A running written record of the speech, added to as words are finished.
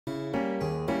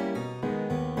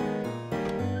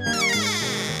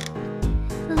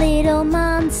Little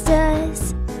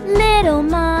monsters,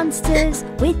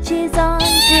 witches on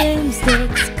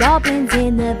broomsticks, goblins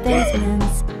in the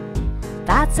basements,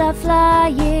 bats are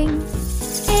flying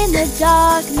in the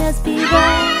darkness. Beware,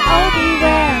 oh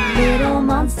beware, little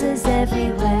monsters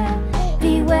everywhere.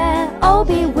 Beware, oh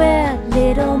beware,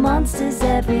 little monsters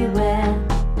everywhere.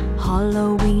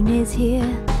 Halloween is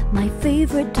here, my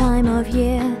favorite time of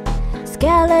year.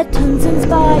 Skeletons and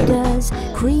spiders,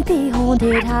 creepy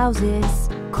haunted houses,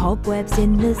 cobwebs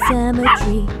in the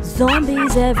cemetery,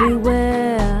 zombies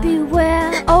everywhere.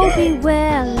 Beware, oh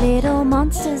beware, little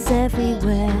monsters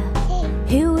everywhere.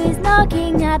 Who is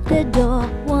knocking at the door?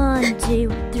 1, 2,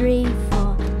 3,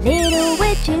 4. Little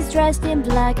witches dressed in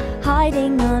black,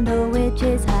 hiding under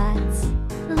witches' hats.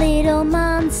 Little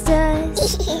monsters,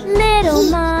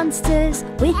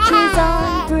 witches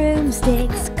on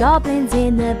broomsticks, goblins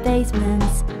in the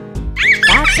basements,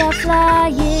 bats are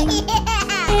flying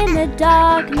in the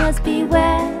darkness.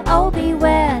 Beware, oh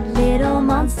beware, little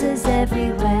monsters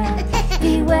everywhere.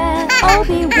 Beware, oh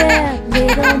beware,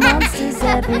 little monsters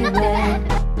everywhere.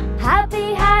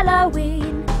 Happy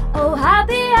Halloween, oh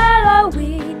happy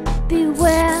Halloween.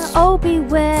 Beware, oh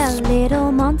beware,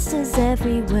 little monsters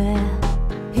everywhere.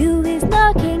 Who is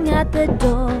knocking at the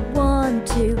door? 1,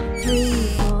 2, 3,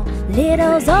 4.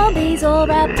 Little zombies all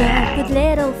wrapped up with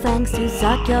little fangs to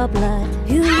suck your blood.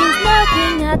 Who is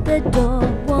knocking at the door?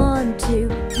 1, 2,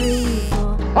 3,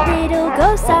 4. Little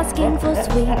ghosts asking for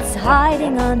sweets,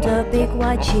 hiding under big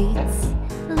white sheets.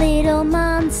 Little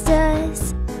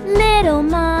monsters,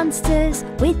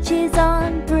 witches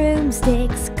on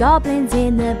broomsticks, goblins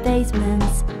in the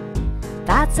basements,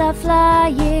 bats are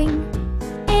flying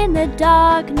in the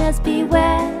darkness.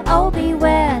 Beware, oh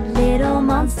beware, little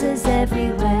monsters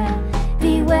everywhere.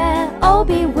 Beware, oh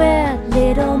beware,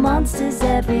 little monsters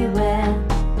everywhere.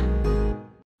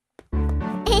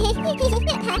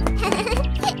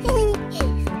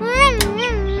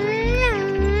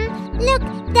 Look,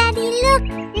 Daddy, look!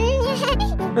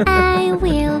 I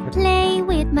will play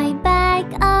with my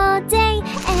bike all day,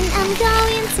 and I'm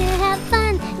going to have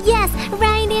fun. Yes,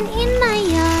 riding in my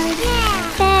yard.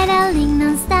 Yeah. Pedaling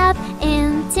non-stop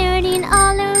and turning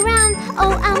all around.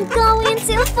 Oh, I'm going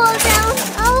to fall down.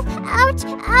 Oh, ouch,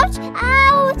 ouch,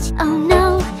 ouch. Oh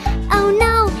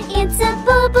no, it's a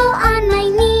boo-boo on my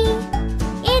knee.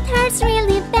 It hurts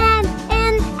really bad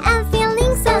and I'm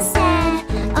feeling so sad.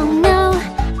 Oh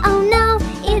no,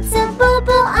 it's a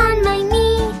boo-boo on my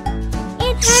knee.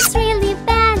 It hurts really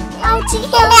bad. Ouchie,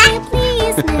 help me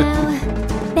please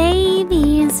now.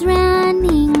 Baby is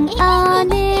running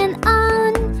on and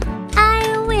on.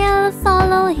 I will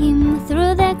follow him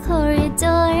through the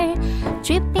corridor.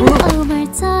 Tripping over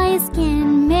toys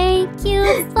can make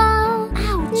you fall.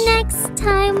 Ouch. Next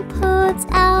time put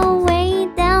away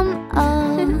them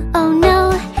all. Oh no,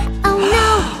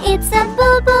 it's a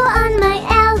boo-boo on my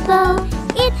elbow.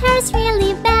 It hurts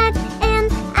really bad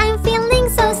and I'm feeling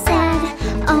so sad.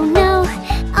 Oh no,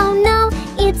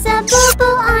 it's a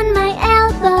boo-boo on my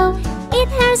elbow. It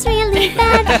hurts really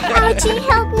bad. Ouchie,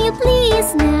 help me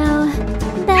please now.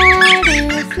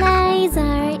 Butterflies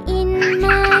are in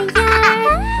my yard,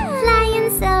 flying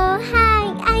so high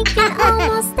I can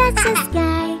almost touch the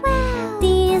sky.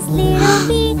 This little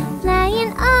bee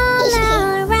flying all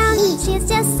around, she's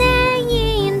just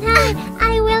saying hi.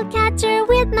 I will catch her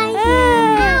with my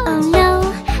hand.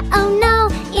 Oh no,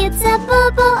 it's a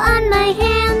boo-boo on my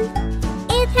hand.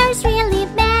 It hurts really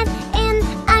bad and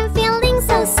I'm feeling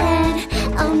so sad.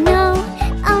 Oh no,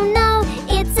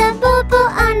 it's a boo-boo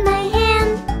on my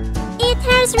hand. It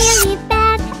hurts really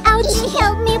bad. Ouchie,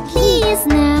 help me please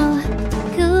now.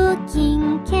 Cooking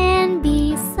can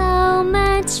be so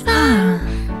much fun.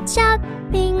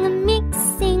 Chopping,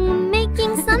 mixing,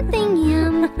 making something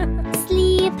yum.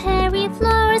 Slippery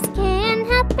floors can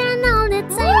happen all the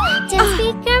time. Just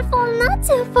be careful not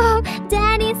to fall.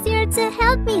 Daddy's here to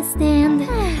help me stand.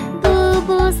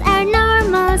 Boo-boos are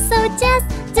normal, so just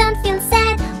don't feel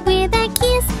sad. With a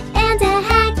kiss and a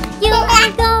hug, you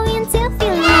are going to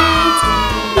feel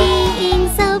right. Being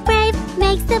so brave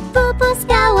makes the boo-boos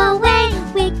go away.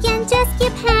 We can just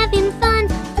keep having fun,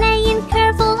 playing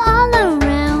careful all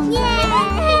around. Yeah!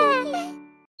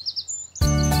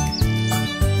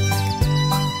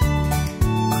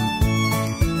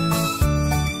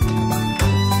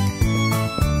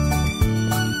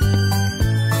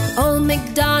 Old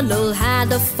MacDonald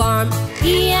had a farm,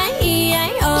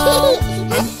 E-I-E-I-O.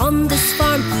 And on this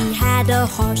farm he had a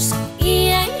horse,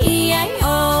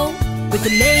 E-I-E-I-O. With a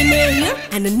neigh-neigh here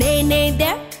and a neigh-neigh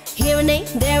there, here a neigh,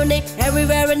 there a neigh,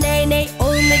 everywhere a neigh-neigh.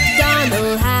 Old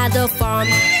MacDonald had a farm,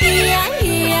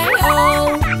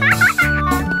 E-I-E-I-O.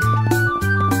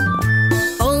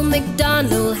 Old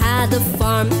MacDonald had a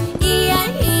farm,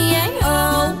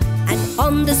 E-I-E-I-O. And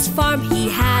on this farm he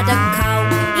had a cow,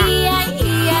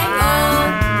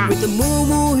 E-I-E-I-O. With a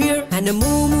moo-moo here and a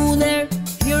moo-moo there,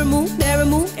 here a moo, there a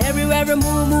moo, everywhere a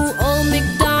moo-moo. Old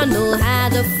MacDonald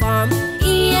had a farm,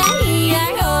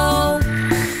 E-I-E-I-O.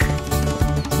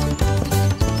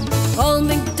 Old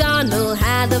MacDonald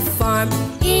had a farm,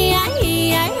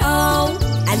 E-I-E-I-O.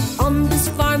 And on this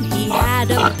farm he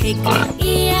had a pig,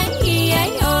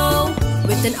 E-I-E-I-O.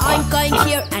 With an oink-oink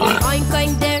here and an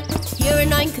oink-oink there, here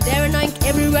an oink, there an oink,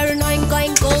 everywhere an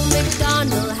oink-oink. Old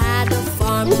MacDonald had a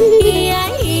farm,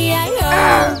 E-I-E-I-O.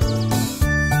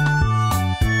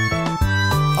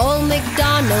 Old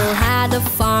MacDonald had a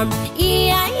farm,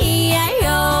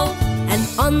 E-I-E-I-O. And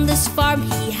on this farm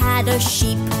he had a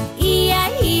sheep,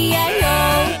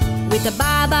 E-I-E-I-O. With a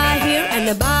baba here and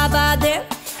a baba there,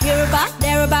 here a ba,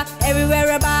 there a ba,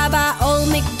 everywhere a baba. Old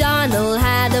MacDonald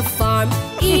had a farm,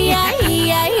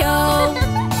 E-I-E-I-O.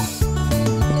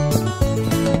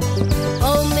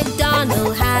 Old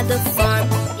MacDonald had a farm,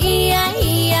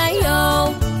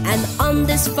 E-I-E-I-O. And on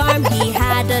this farm he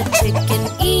had a chicken,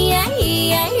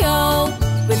 E-I-E-I-O.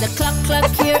 With a cluck-cluck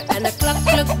here and a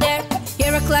cluck-cluck there,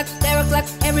 here a cluck, there a cluck,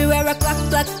 everywhere a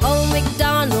cluck-cluck. Old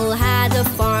MacDonald had a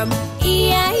farm,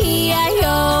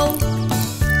 E-I-E-I-O.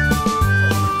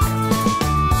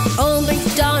 Old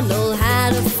MacDonald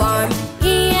had a farm,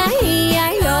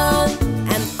 E-I-E-I-O.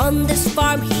 And on this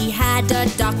farm he had a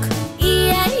duck,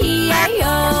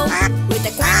 E-I-E-I-O. With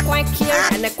a quack-quack here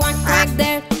and a quack-quack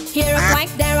there, here a quack,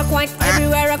 there a quack,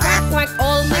 everywhere a quack-quack.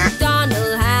 Old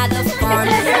MacDonald had a farm,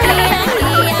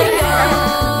 E-I-E-I-O.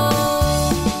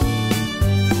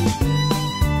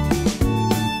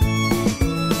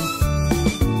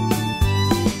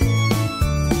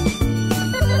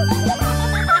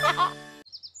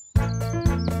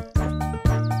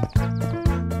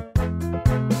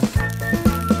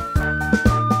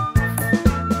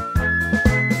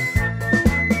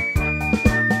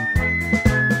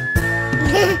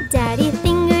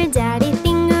 Daddy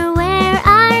finger, where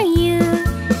are you?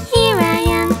 Here I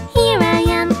am,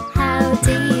 how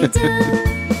do you do?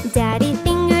 Daddy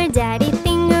finger,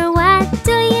 what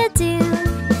do you do?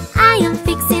 I am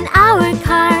fixing our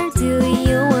car, do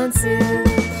you want to?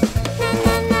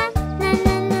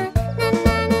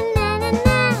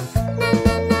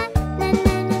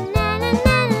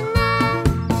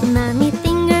 Mommy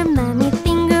finger,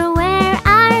 where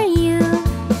are you?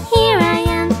 Here I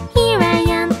am,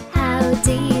 how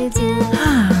do you do?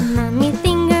 Mommy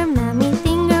finger,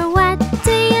 what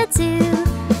do you do?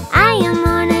 I am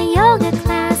on a yoga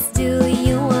class, do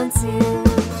you want to?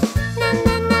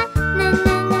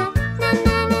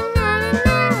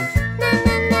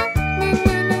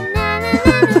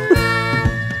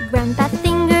 Grandpa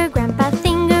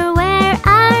finger, where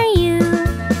are you?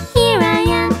 Here I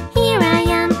am,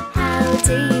 how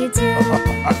do you do?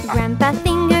 Grandpa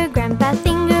finger,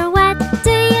 what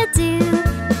do you do?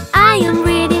 I am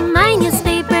reading my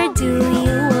newspaper, do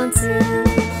you want to?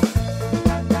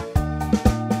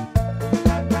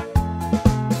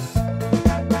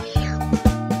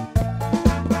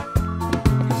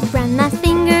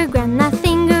 Grandma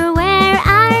finger, where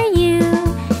are you?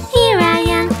 Here I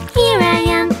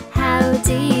am, how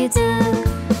do you do?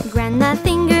 Grandma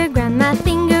finger,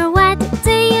 what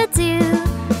do you do?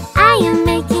 I am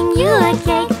making you a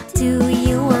cake, do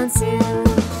you want to?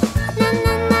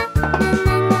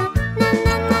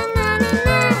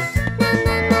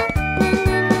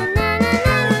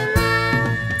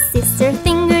 Sister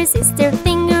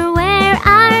finger, where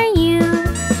are you?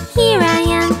 Here I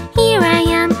am,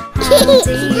 how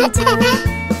do you do?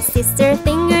 Sister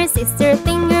finger,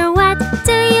 what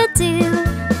do you do?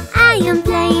 I am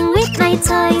playing with my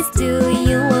toys, do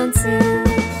you want to?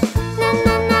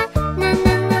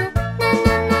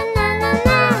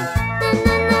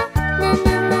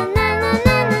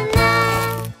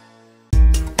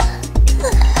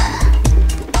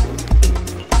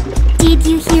 Did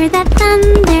you hear that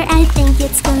thunder? I think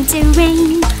it's going to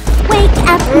rain. Wake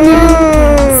up now,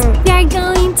 girls. We are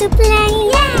going to play.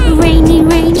 Rainy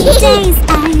days.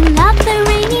 I love the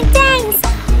rainy days.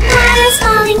 Water's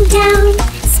falling down,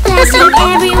 splashing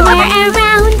everywhere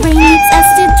around. Rain needs us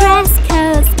to dress,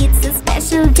 'cause it's a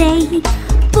special day.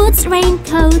 Boots,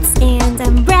 raincoats, and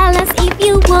umbrellas if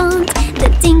you want. The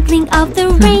tinkling of the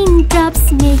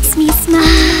raindrops makes me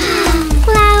smile.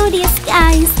 Cloudy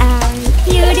skies are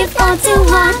beautiful to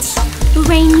watch.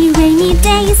 Rainy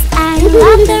days. I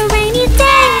love the rainy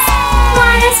days.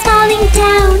 Water's falling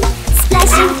down,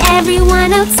 splashing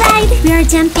everyone outside. We're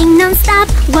jumping non-stop,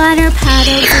 water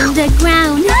puddles in the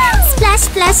ground. Splash,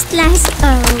 splash, splash,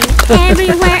 oh,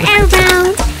 everywhere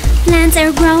around. plants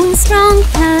are growing strong,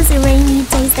 'cause rainy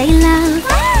days they love.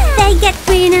 They get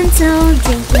green and tall,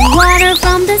 drinking water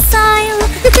from the soil.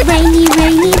 Rainy,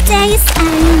 rainy days,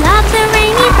 I love the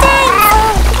rainy days.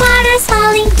 Water's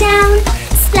falling down,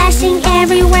 splashing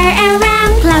everywhere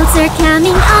around. Clouds are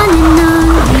coming on and on,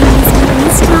 wind is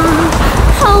blowing strong.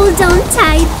 Hold on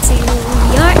tight to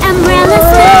your umbrellas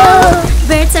now.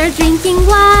 Birds are drinking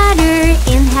water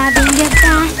and having a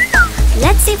bath.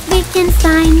 Let's see if we can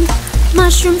find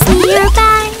mushrooms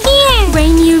nearby. Here!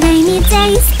 Rainy, rainy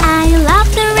days, I love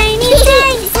the rainy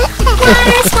days.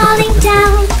 Water's falling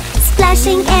down,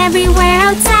 splashing everywhere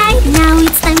outside. Now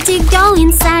it's time to go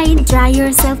inside. Dry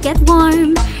yourself, get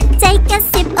warm. Take a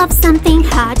sip of something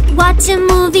hot. Watch a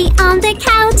movie on the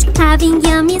couch, having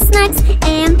yummy snacks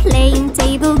and playing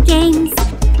table games.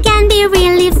 Can be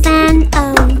really fun,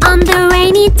 oh, on the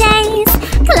rainy days.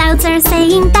 Clouds are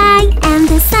saying bye and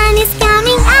the sun is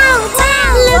coming out.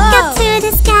 Look up to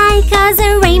the sky, 'cause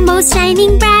a rainbow's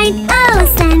shining bright. Oh,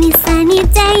 sunny, sunny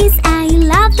days, I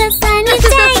love the sunny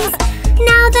days.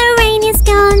 Now the rain is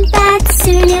gone, but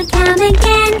soon it'll come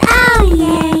again. Oh,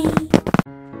 yay!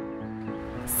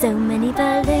 So many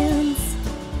balloons,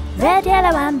 red,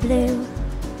 yellow and blue,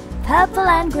 purple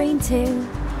and green too.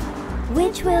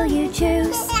 Which will you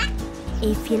choose?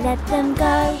 If you let them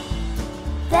go,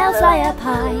 they'll fly up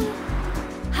high,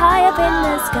 high up in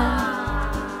the sky.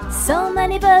 So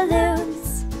many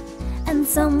balloons, and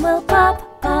some will pop,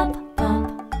 pop, pop,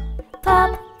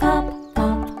 pop, pop,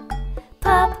 pop,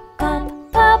 pop, pop,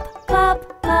 pop, pop,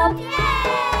 pop.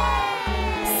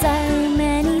 So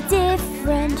many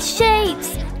different shapes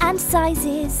and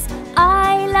sizes.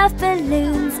 I love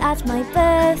balloons at my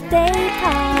birthday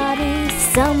party.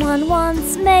 Someone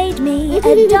once made me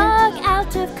a dog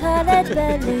out of colored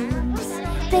balloons.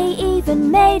 They even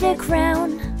made a crown.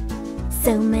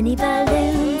 So many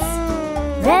balloons,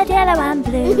 red, yellow and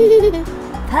blue,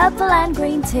 purple and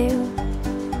green too.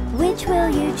 Which will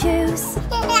you choose?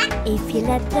 If you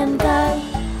let them go,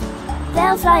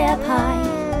 they'll fly up high,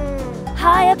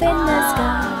 high up in the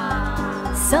sky.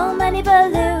 So many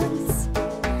balloons,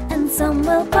 and some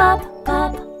will pop,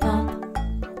 pop, pop,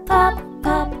 pop,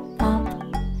 pop, pop, pop,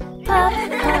 pop,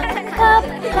 pop,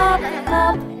 pop,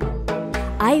 pop.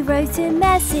 I wrote a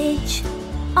message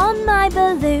on my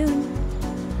balloon.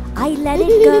 I let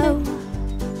it go,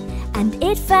 and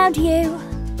it found you.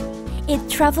 It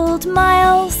traveled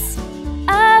miles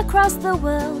across the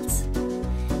world.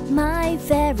 My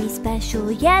very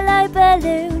special yellow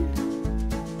balloon.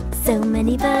 So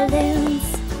many balloons,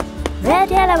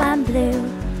 red, yellow and blue,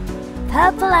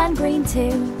 purple and green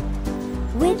too.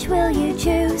 Which will you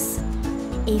choose?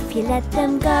 If you let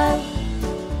them go,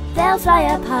 they'll fly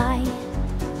up high,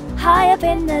 high up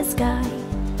in the sky.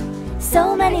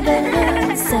 So many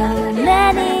balloons, so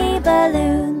many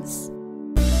balloons.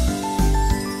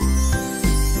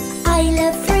 I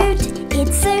love fruit,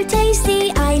 it's so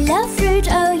tasty. I love fruit,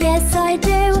 oh yes I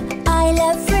do. I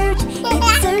love fruit,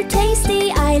 it's so tasty.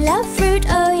 I love fruit,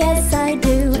 oh yes I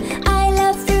do. I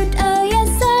love fruit, oh yes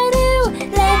I do.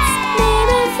 Let's name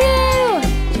a few.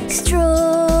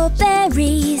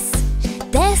 Strawberries,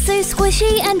 they're so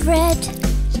squishy and red.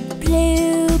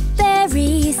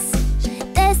 Blueberries,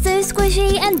 they're so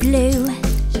squishy and blue.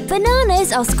 Bananas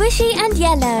are squishy and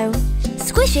yellow.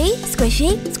 Squishy,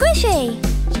 squishy, squishy.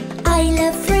 I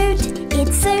love fruit,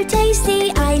 it's so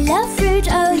tasty. I love fruit,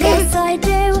 oh yes I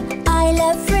do. I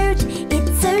love fruit,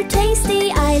 it's so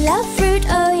tasty. I love fruit,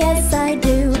 oh yes I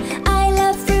do. I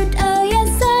love fruit, oh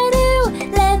yes I do.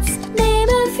 Let's name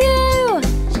a few.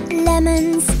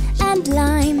 Lemons and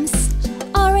limes,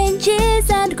 oranges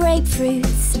and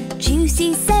grapefruits,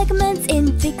 juicy segments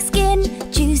in thick skin.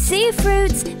 Juicy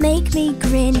fruits make me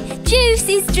grin.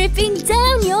 Juicy's dripping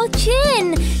down your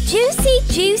chin. Juicy,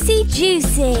 juicy,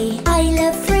 juicy. I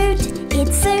love fruit,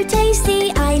 it's so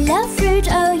tasty. I love fruit,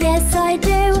 oh yes I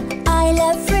do. I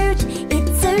love fruit,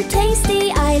 it's so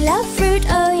tasty. I love fruit,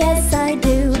 oh yes I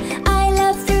do. I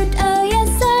love fruit, oh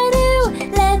yes I do.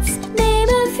 Let's name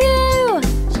a few.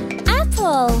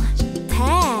 Apple,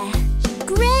 pear,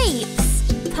 grapes,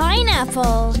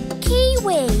 pineapple,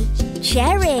 kiwi,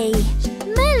 cherry,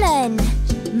 melon,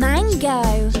 mango,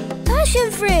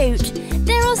 passion fruit.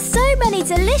 There are so many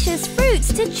delicious fruits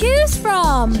to choose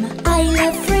from. I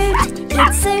love fruit,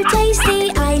 it's so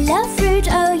tasty. I love fruit,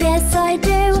 oh yes I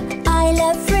do. I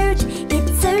love fruit,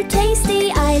 it's so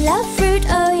tasty. I love fruit,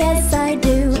 oh yes I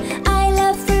do. I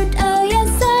love fruit, oh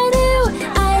yes I do.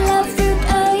 I love fruit,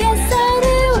 oh yes I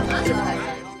do.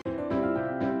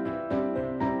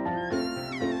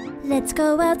 Let's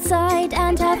go outside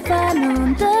and have fun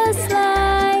on the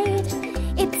slide.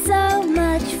 It's so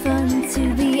much fun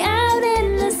to be out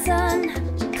in the sun.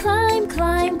 Climb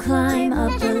climb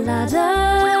up the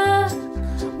ladder.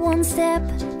 1 step,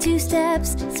 2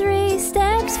 steps, 3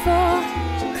 steps, 4.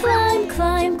 Climb,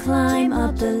 climb, climb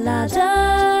up the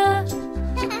ladder.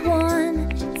 1,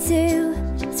 2,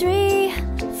 3,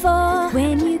 4.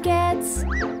 When you get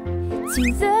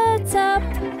to the top,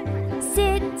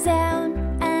 sit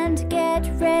down and get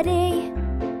ready.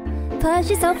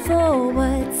 Push yourself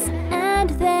forwards and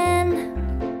then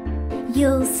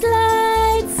you'll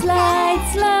slide, slide,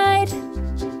 slide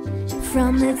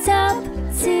from the top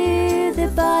to the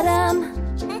bottom.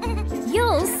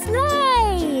 You'll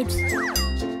slide.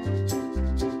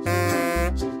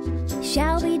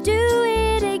 Shall we do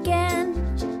it again?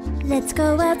 Let's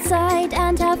go outside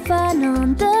and have fun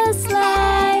on the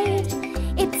slide.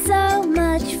 It's so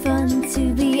much fun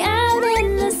to be out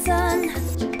in the sun.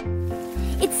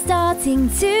 It's starting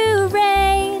to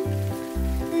rain.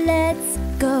 Let's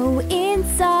go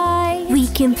inside. We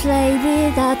can play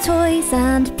with our toys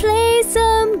and play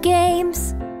some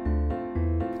games.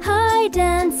 Hide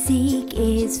and seek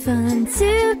is fun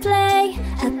to play.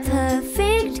 A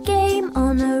perfect game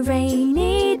on a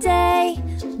rainy day.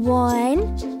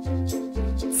 1,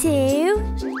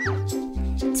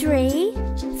 2, 3,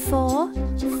 4,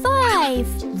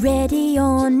 5. Ready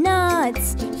or not,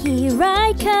 here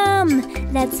I come.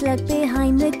 Let's look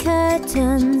behind the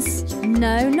curtains.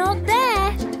 No, not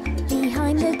there.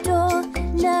 Behind the door.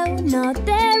 No, not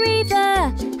there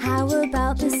either. How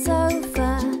about the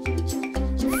sofa?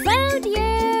 Found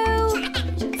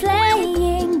you!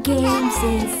 Playing games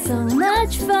is so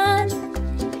much fun.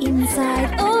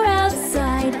 Inside or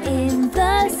outside in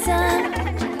the sun.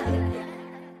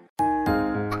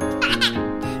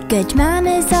 Good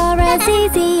manners are as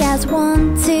easy as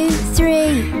 1, 2,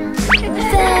 3.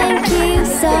 Thank you,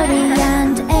 sorry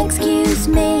and excuse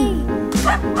me.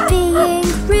 Being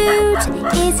rude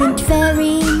isn't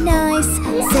very nice,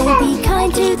 so be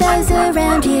kind to those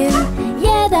around you.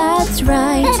 Yeah, that's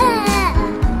right.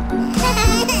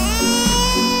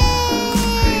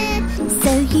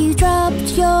 So you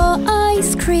dropped your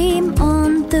ice cream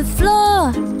on the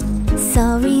floor.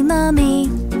 Sorry, Mummy.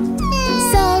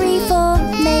 Sorry for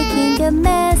making a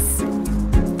mess.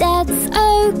 That's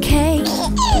okay.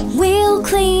 We'll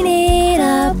clean it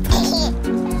up.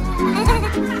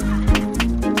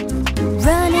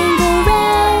 Running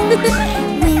around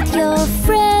with your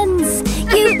friends,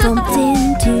 you bumped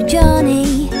into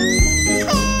Johnny.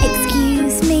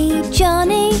 Excuse me,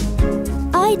 Johnny,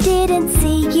 I didn't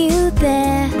see you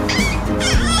there.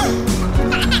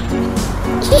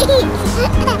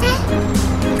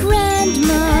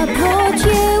 Grandma brought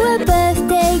you a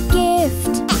birthday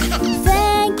gift.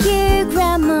 Thank you,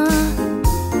 Grandma.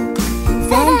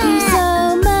 Thank you so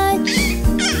much.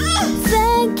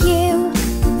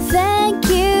 Thank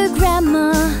you, Grandma.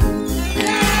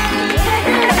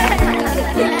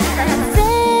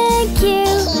 Thank you,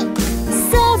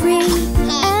 sorry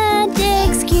and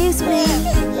excuse me.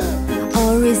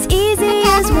 Or as easy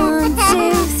as 1,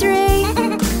 2, 3.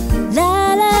 La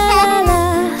la la la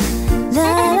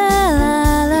la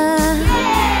la la.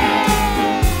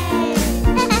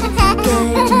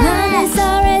 Good manners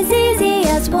are as easy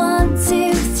as 1,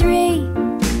 2, 3.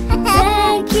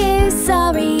 Thank you,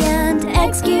 sorry and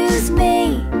excuse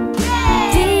me.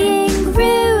 Being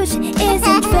rude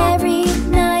isn't very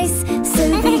nice, so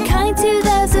be kind to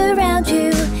those around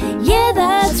you. Yeah,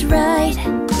 that's right.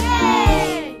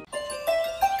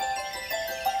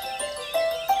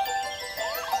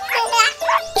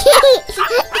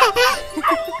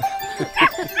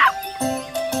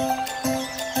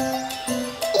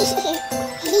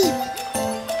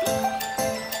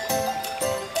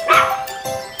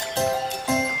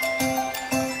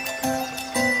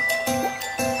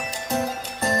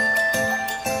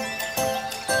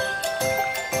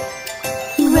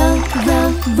 Row, row,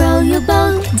 row your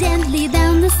boat gently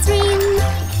down the stream.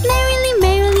 Merrily,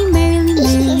 merrily, merrily,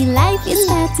 merrily, life is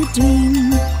but a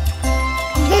dream.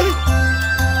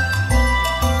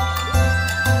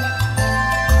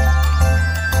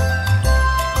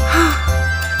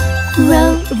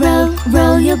 Row, row,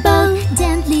 row your boat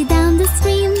gently down the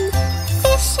stream.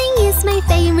 Fishing is my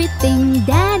favorite thing.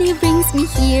 Daddy brings me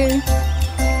here.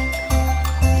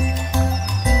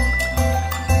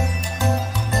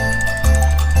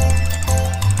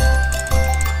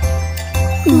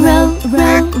 Row,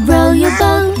 row, row your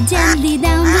boat gently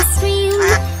down the stream.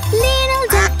 Little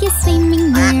duck is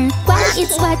swimming near. Quack,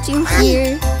 it's what you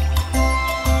hear.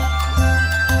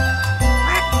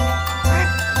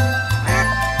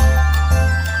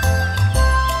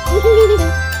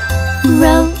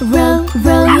 Row, row,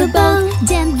 row your boat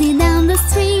gently down the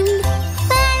stream.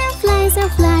 Butterflies are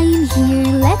flying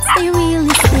here. Let's stay really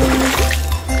still.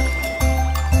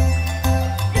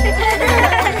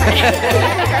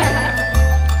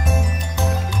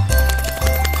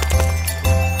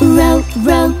 Row,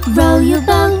 row, row your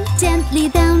boat gently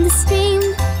down the stream.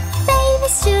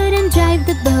 Babies shouldn't drive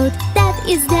the boat, that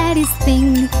is daddy's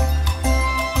thing.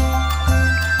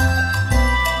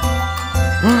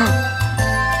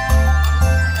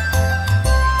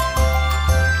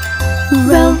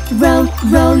 Row, row,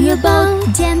 row your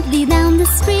boat gently down the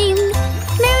stream.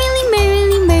 Merrily,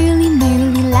 merrily, merrily,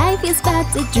 merrily, life is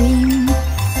but a dream.